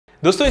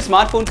दोस्तों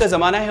स्मार्टफोन का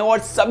ज़माना है और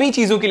सभी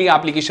चीज़ों के लिए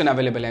एप्लीकेशन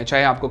अवेलेबल है।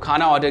 चाहे आपको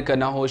खाना ऑर्डर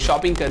करना हो,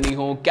 शॉपिंग करनी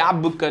हो,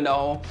 कैब बुक करना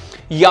हो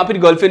या फिर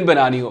गर्लफ्रेंड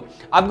बनानी हो।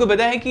 आपको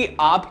पता है कि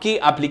आपकी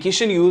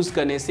एप्लीकेशन यूज़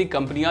करने से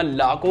कंपनियां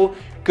लाखों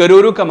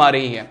करोड़ों कमा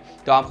रही हैं।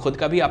 तो आप खुद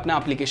का भी अपना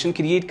एप्लीकेशन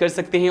क्रिएट कर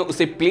सकते हैं,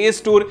 उसे प्ले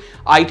स्टोर,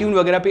 आईट्यून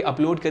वगैरह पे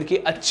अपलोड करके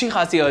अच्छी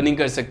खासी अर्निंग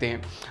कर सकते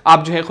हैं।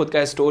 आप जो है खुद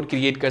का स्टोर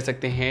क्रिएट कर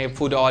सकते हैं,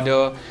 फूड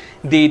ऑर्डर,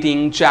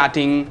 डेटिंग,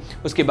 चैटिंग,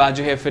 उसके बाद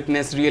जो है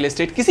फिटनेस, रियल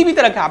एस्टेट, किसी भी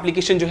तरह का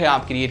एप्लीकेशन जो है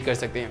आप क्रिएट कर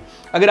सकते हैं।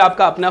 अगर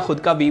आपका अपना खुद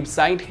का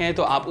वेबसाइट है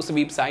तो आप उस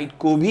वेबसाइट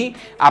को भी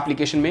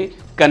एप्लीकेशन में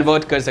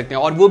कन्वर्ट कर सकते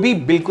हैं, और वो भी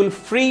बिल्कुल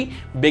फ्री,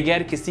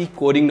 बगैर किसी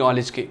कोडिंग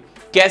नॉलेज के।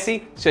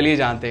 कैसे, चलिए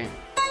जानते हैं।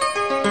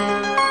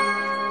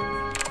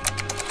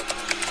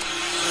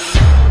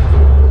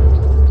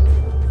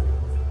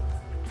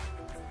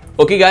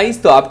 ओके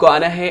गाइस, तो आपको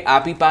आना है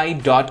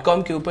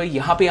appy.com के ऊपर।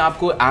 यहाँ पे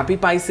आपको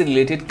एपीपाई से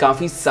रिलेटेड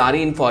काफी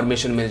सारी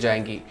इंफॉर्मेशन मिल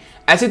जाएंगी।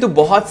 ऐसे तो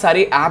बहुत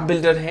सारे ऐप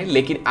बिल्डर हैं,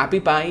 लेकिन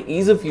एपीपाई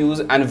ease of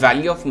use and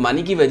value of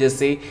money की वजह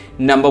से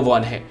नंबर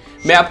 1 है।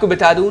 मैं आपको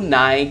बता दूं,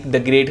 नाइक,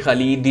 द ग्रेट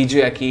खली,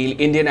 DJ Aqeel,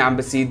 Indian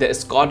embassy, the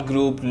Scott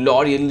group,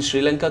 L'Oréal,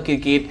 Sri Lanka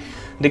cricket,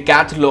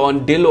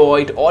 decathlon,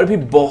 Deloitte और भी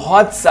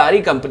बहुत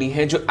सारी कंपनी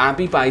है जो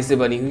एपीपाई से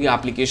बनी हुई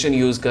एप्लीकेशन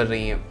यूज कर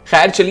रही हैं।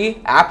 खैर चलिए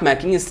ऐप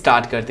मेकिंग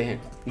स्टार्ट करते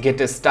हैं।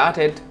 Get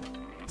started.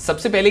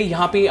 सबसे पहले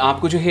यहाँ पे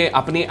आपको जो है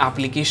अपने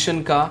एप्लीकेशन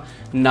का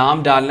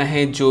नाम डालना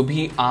है, जो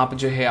भी आप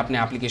जो है अपने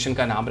एप्लीकेशन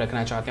का नाम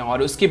रखना चाहते हैं,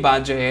 और उसके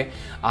बाद जो है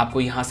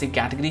आपको यहाँ से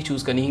कैटेगरी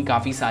चूज़ करनी है।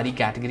 काफ़ी सारी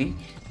कैटेगरी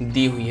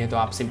दी हुई है, तो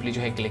आप सिंपली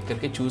जो है क्लिक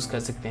करके चूज़ कर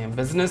सकते हैं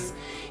बिजनेस।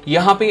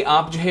 यहाँ पे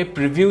आप जो है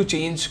प्रीव्यू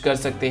चेंज कर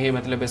सकते हैं,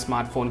 मतलब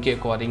स्मार्टफोन के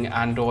अकॉर्डिंग,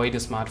 एंड्रॉयड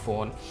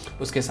स्मार्टफोन,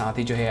 उसके साथ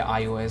ही जो है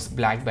iOS,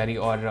 ब्लैकबेरी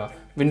और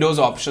विंडोज़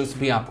ऑप्शंस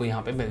भी आपको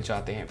यहाँ पे मिल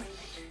जाते हैं।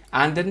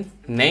 एंड देन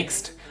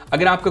नेक्स्ट,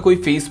 अगर आपका कोई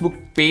फेसबुक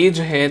पेज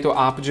है तो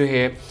आप जो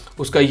है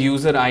उसका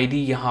यूज़र आईडी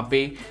यहाँ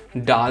पे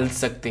डाल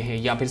सकते हैं,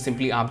 या फिर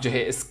सिंपली आप जो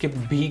है स्किप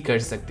भी कर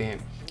सकते हैं।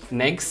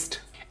 नेक्स्ट,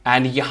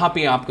 एंड यहाँ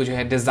पे आपको जो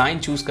है डिज़ाइन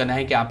चूज़ करना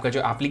है कि आपका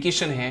जो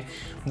एप्लीकेशन है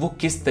वो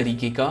किस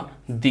तरीके का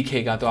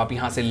दिखेगा। तो आप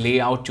यहाँ से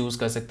लेआउट चूज़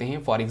कर सकते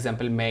हैं। फॉर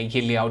एग्जांपल मैं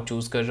ये लेआउट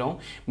चूज़ कर रहा हूँ,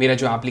 मेरा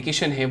जो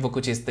एप्लीकेशन है वो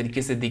कुछ इस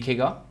तरीके से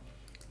दिखेगा।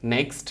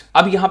 नेक्स्ट,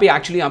 अब यहाँ पे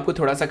एक्चुअली आपको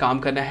थोड़ा सा काम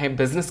करना है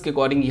बिजनेस के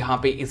अकॉर्डिंग। यहाँ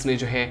पे इसने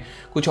जो है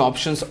कुछ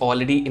ऑप्शंस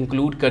ऑलरेडी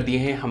इंक्लूड कर दिए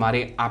हैं हमारे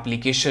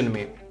एप्लीकेशन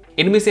में।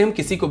 इनमें से हम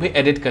किसी को भी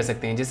एडिट कर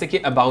सकते हैं, जैसे कि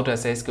अबाउट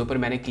अस है, इसके ऊपर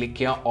मैंने क्लिक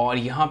किया और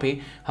यहाँ पे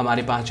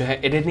हमारे पास जो है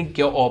एडिटिंग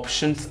के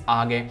ऑप्शंस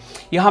आ गए।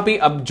 यहाँ पे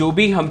अब जो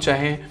भी हम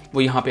चाहें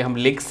वो यहाँ पे हम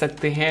लिख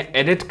सकते हैं,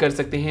 एडिट कर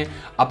सकते हैं,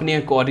 अपने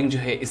अकॉर्डिंग जो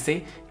है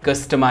इसे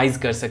कस्टमाइज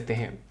कर सकते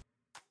हैं।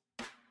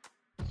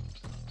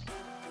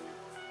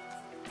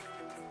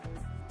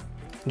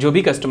 जो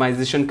भी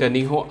कस्टमाइजेशन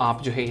करनी हो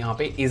आप जो है यहाँ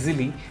पे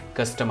इजीली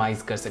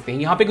कस्टमाइज कर सकते हैं।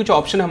 यहाँ पे कुछ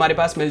ऑप्शन हमारे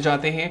पास मिल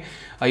जाते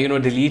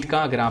हैं डिलीट का।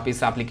 अगर आप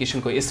इस एप्लीकेशन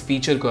को, इस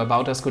फीचर को,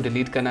 अबाउट अस को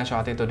डिलीट करना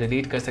चाहते हैं तो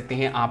डिलीट कर सकते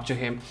हैं। आप जो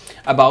है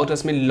अबाउट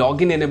अस में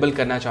लॉगिन इनेबल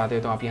करना चाहते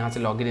हैं तो आप यहाँ से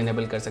लॉगिन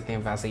इनेबल कर सकते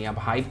हैं। वैसे ही आप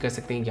हाइड कर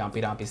सकते हैं, या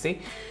फिर आप इसे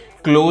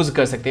क्लोज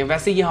कर सकते हैं।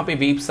 वैसे यहाँ पे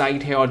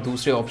वेबसाइट है और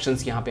दूसरे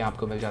ऑप्शंस यहाँ पे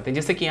आपको मिल जाते हैं,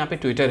 जैसे कि यहाँ पे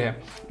ट्विटर है,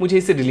 मुझे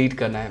इसे डिलीट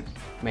करना है,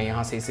 मैं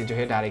यहाँ से इसे जो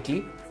है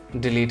डायरेक्टली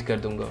डिलीट कर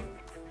दूंगा।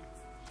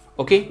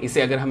 ओके,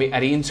 इसे अगर हमें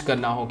अरेंज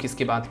करना हो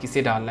किसके बाद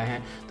किसे डालना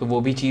है तो वो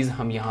भी चीज़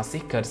हम यहाँ से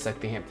कर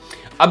सकते हैं।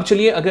 अब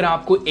चलिए, अगर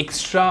आपको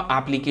एक्स्ट्रा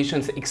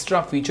एप्लीकेशंस,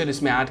 एक्स्ट्रा फीचर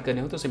इसमें ऐड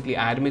करने हो तो सिंपली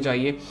ऐड में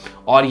जाइए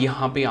और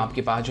यहाँ पे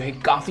आपके पास जो है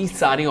काफ़ी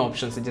सारे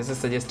ऑप्शंस हैं। जैसे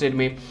सजेस्टेड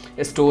में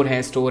स्टोर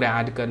है, स्टोर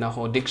ऐड करना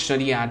हो,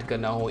 डिक्शनरी ऐड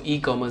करना हो, ई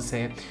कॉमर्स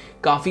है,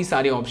 काफ़ी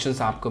सारे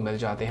ऑप्शंस आपको मिल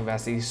जाते हैं।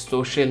 वैसे ही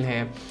सोशल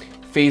है,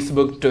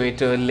 फेसबुक,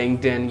 ट्विटर,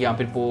 लिंक्डइन या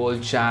फिर पोल,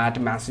 चैट,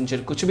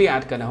 मैसेंजर, कुछ भी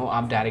ऐड करना हो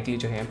आप डायरेक्टली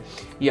जो है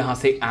यहाँ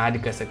से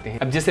ऐड कर सकते हैं।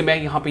 अब जैसे मैं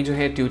यहाँ पे जो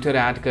है ट्विटर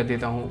ऐड कर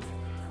देता हूँ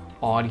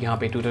और यहाँ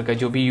पे ट्विटर का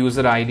जो भी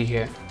यूज़र आईडी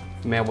है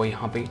मैं वो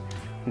यहाँ पे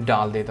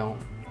डाल देता हूँ।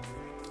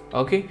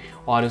 ओके,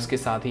 और उसके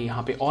साथ ही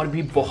यहाँ पे और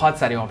भी बहुत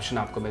सारे ऑप्शन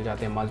आपको मिल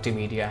जाते हैं।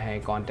 मल्टीमीडिया है,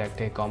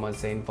 कॉन्टैक्ट है,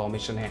 कॉमर्स है,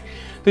 इन्फॉर्मेशन है।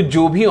 तो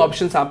जो भी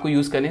ऑप्शंस आपको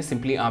यूज़ करने हैं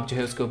सिंपली आप जो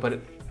है उसके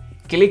ऊपर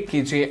क्लिक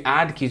कीजिए,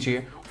 ऐड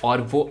कीजिए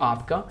और वो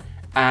आपका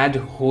ऐड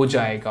हो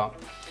जाएगा।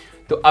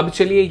 तो अब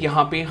चलिए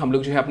यहाँ पे हम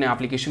लोग जो है अपने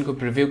एप्लीकेशन को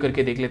प्रीव्यू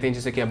करके देख लेते हैं।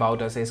 जैसे कि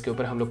अबाउट अस है, इसके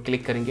ऊपर हम लोग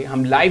क्लिक करेंगे,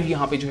 हम लाइव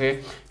यहाँ पे जो है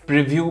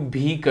प्रीव्यू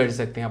भी कर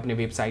सकते हैं अपने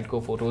वेबसाइट को,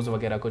 फोटोज़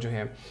वगैरह को जो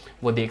है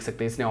वो देख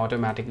सकते हैं। इसने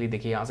ऑटोमेटिकली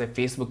देखिए यहाँ से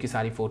फेसबुक की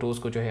सारी फ़ोटोज़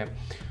को जो है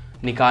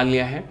निकाल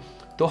लिया है।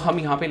 तो हम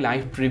यहाँ पे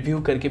लाइव प्रीव्यू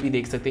करके भी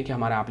देख सकते हैं कि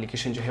हमारा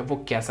एप्लीकेशन जो है वो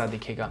कैसा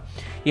दिखेगा।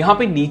 यहाँ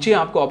पे नीचे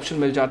आपको ऑप्शन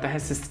मिल जाता है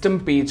सिस्टम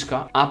पेज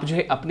का। आप जो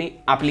है अपने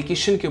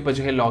एप्लीकेशन के ऊपर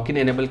जो है लॉगिन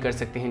एनेबल कर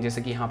सकते हैं।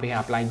 जैसे कि यहाँ पे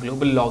अप्लाई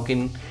ग्लोबल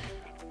लॉगिन,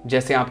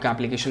 जैसे आपका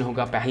एप्लीकेशन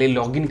होगा पहले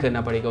लॉगिन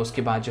करना पड़ेगा,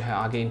 उसके बाद जो है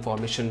आगे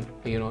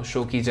इन्फॉर्मेशन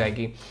शो की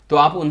जाएगी। तो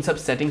आप उन सब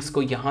सेटिंग्स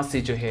को यहाँ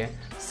से जो है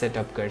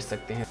सेटअप कर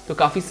सकते हैं। तो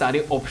काफ़ी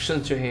सारे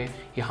ऑप्शंस जो है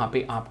यहाँ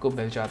पे आपको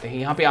मिल जाते हैं।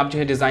 यहाँ पे आप जो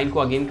है डिज़ाइन को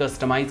अगेन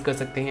कस्टमाइज कर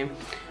सकते हैं।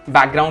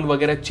 बैकग्राउंड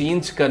वगैरह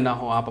चेंज करना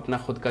हो, आप अपना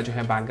खुद का जो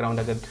है बैकग्राउंड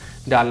अगर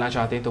डालना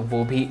चाहते हैं तो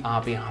वो भी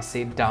आप यहाँ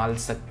से डाल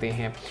सकते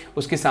हैं।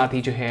 उसके साथ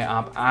ही जो है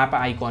आप ऐप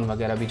आइकॉन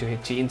वगैरह भी जो है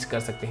चेंज कर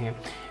सकते हैं,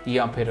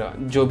 या फिर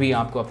जो भी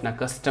आपको अपना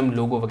कस्टम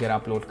लोगो वगैरह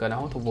अपलोड करना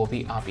हो तो वो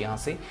भी आप यहाँ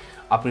से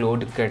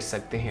अपलोड कर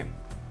सकते हैं।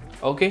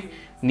 ओके,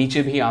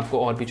 नीचे भी आपको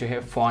और भी जो है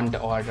फॉन्ट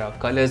और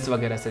कलर्स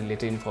वगैरह से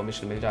रिलेटेड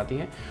इन्फॉर्मेशन मिल जाती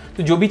है।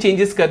 तो जो भी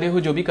चेंजेस करने हो,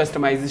 जो भी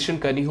कस्टमाइजेशन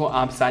करनी हो,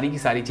 आप सारी की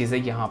सारी चीज़ें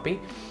यहाँ पे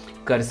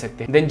कर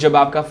सकते हैं। देन जब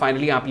आपका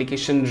फाइनली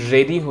एप्लीकेशन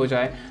रेडी हो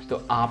जाए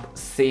तो आप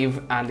सेव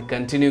एंड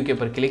कंटिन्यू के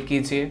ऊपर क्लिक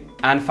कीजिए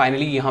एंड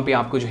फाइनली यहाँ पे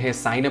आपको जो है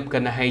साइन अप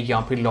करना है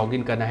या फिर लॉग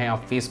इन करना है।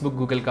 आप फेसबुक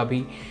गूगल का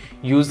भी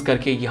यूज़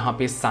करके यहाँ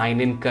पे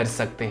साइन इन कर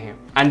सकते हैं।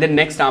 एंड देन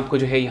नेक्स्ट आपको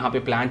जो है यहाँ पे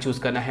प्लान चूज़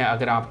करना है।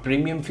 अगर आप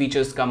प्रीमियम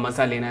फीचर्स का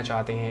मज़ा लेना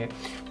चाहते हैं,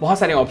 बहुत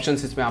सारे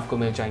ऑप्शंस इसमें आपको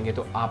मिल जाएंगे,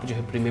 तो आप जो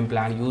है प्रीमियम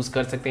प्लान यूज़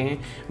कर सकते हैं।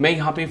 मैं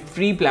यहाँ पे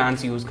फ्री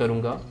प्लान्स यूज़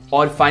करूँगा।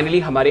 और फाइनली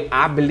हमारे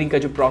ऐप बिल्डिंग का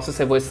जो प्रोसेस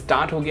है वो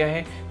स्टार्ट हो गया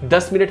है।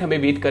 10 मिनट हमें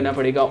वेट करना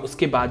पड़ेगा,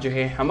 उसके बाद जो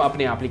है हम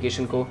अपने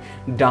एप्लीकेशन को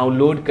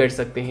डाउनलोड कर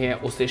सकते हैं,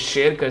 उसे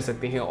शेयर कर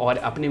सकते हैं और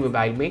अपने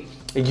मोबाइल में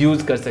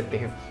यूज़ कर सकते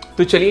हैं।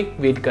 तो चलिए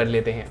वेट कर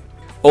लेते हैं।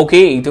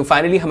 ओके, तो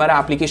फाइनली हमारा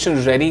एप्लीकेशन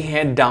रेडी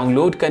है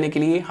डाउनलोड करने के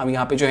लिए। हम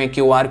यहाँ पे जो है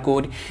QR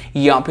कोड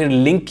या फिर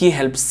लिंक की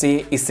हेल्प से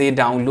इसे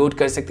डाउनलोड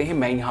कर सकते हैं।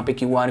 मैं यहाँ पे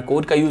QR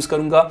कोड का यूज़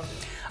करूँगा।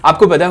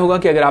 आपको पता होगा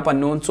कि अगर आप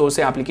अननोन सोर्स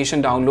से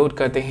एप्लीकेशन डाउनलोड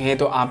करते हैं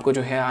तो आपको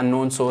जो है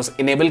अननोन सोर्स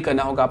इनेबल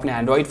करना होगा अपने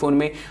एंड्रॉइड फ़ोन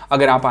में।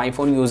 अगर आप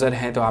आईफोन यूज़र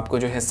हैं तो आपको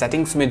जो है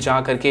सेटिंग्स में जा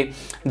करके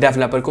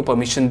डेवलपर को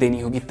परमिशन देनी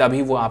होगी,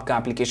 तभी वो आपका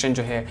एप्लीकेशन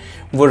जो है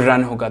वो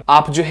रन होगा।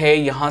 आप जो है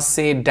यहाँ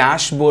से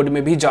डैशबोर्ड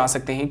में भी जा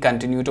सकते हैं,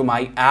 कंटिन्यू टू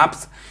माई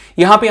ऐप्स।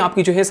 यहाँ पे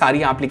आपकी जो है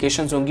सारी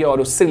एप्लीकेशंस होंगी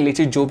और उससे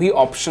रिलेटेड जो भी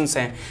ऑप्शंस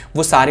हैं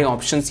वो सारे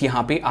ऑप्शंस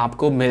यहाँ पे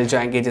आपको मिल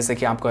जाएंगे। जैसे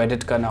कि आपको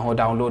एडिट करना हो,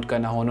 डाउनलोड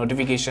करना हो,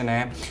 नोटिफिकेशन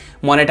है,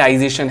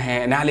 मोनेटाइजेशन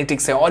है,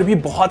 एनालिटिक्स है और भी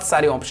बहुत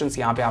सारे ऑप्शंस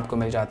यहाँ पे आपको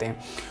मिल जाते हैं।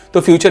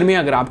 तो फ्यूचर में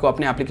अगर आपको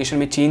अपने एप्लीकेशन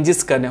में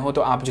चेंजेस करने हो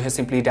तो आप जो है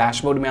सिंपली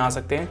डैशबोर्ड में आ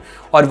सकते हैं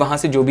और वहाँ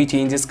से जो भी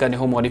चेंजेस करने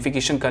हो,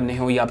 मॉडिफिकेशन करने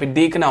हो या फिर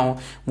देखना हो,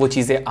 वो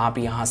चीज़ें आप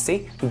यहाँ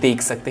से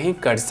देख सकते हैं,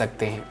 कर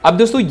सकते हैं। अब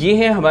दोस्तों ये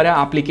है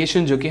हमारा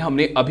एप्लीकेशन जो कि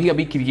हमने अभी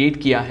अभी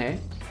क्रिएट किया है।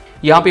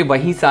 यहाँ पे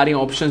वही सारे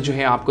ऑप्शंस जो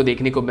है आपको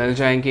देखने को मिल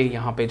जाएंगे।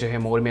 यहाँ पे जो है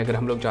मोर में अगर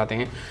हम लोग जाते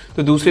हैं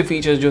तो दूसरे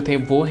फीचर्स जो थे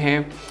वो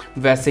हैं।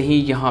 वैसे ही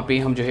यहाँ पे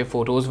हम जो है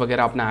फ़ोटोज़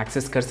वगैरह अपना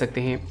एक्सेस कर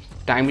सकते हैं,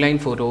 टाइमलाइन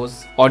फ़ोटोज़,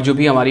 और जो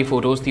भी हमारी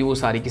फ़ोटोज़ थी वो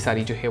सारी की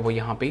सारी जो है वो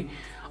यहाँ पे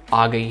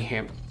आ गई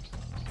हैं।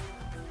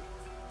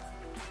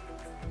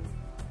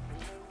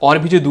 और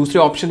भी जो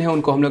दूसरे ऑप्शन है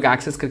उनको हम लोग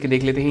एक्सेस करके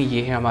देख लेते हैं।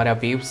 ये है हमारा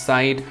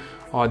वेबसाइट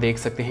और देख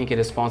सकते हैं कि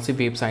रिस्पॉन्सिव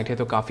वेबसाइट है,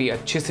 तो काफ़ी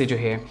अच्छे से जो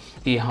है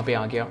ये यहाँ पे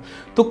आ गया।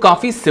 तो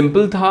काफ़ी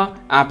सिंपल था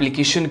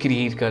एप्लीकेशन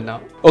क्रिएट करना।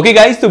 ओके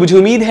गाइस, तो मुझे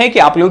उम्मीद है कि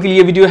आप लोगों के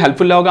लिए वीडियो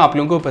हेल्पफुल रहा होगा, आप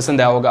लोगों को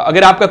पसंद आया होगा।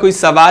 अगर आपका कोई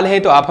सवाल है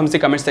तो आप हमसे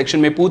कमेंट सेक्शन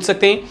में पूछ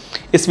सकते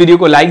हैं। इस वीडियो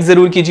को लाइक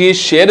ज़रूर कीजिए,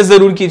 शेयर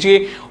ज़रूर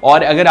कीजिए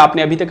और अगर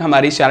आपने अभी तक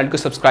हमारे चैनल को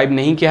सब्सक्राइब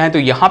नहीं किया है तो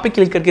यहाँ पर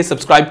क्लिक करके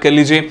सब्सक्राइब कर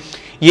लीजिए।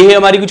 ये है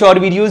हमारी कुछ और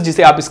वीडियोज़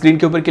जिसे आप स्क्रीन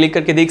के ऊपर क्लिक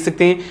करके देख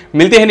सकते हैं।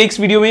 मिलते हैं नेक्स्ट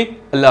वीडियो में।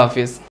 अल्लाह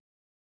हाफिज़।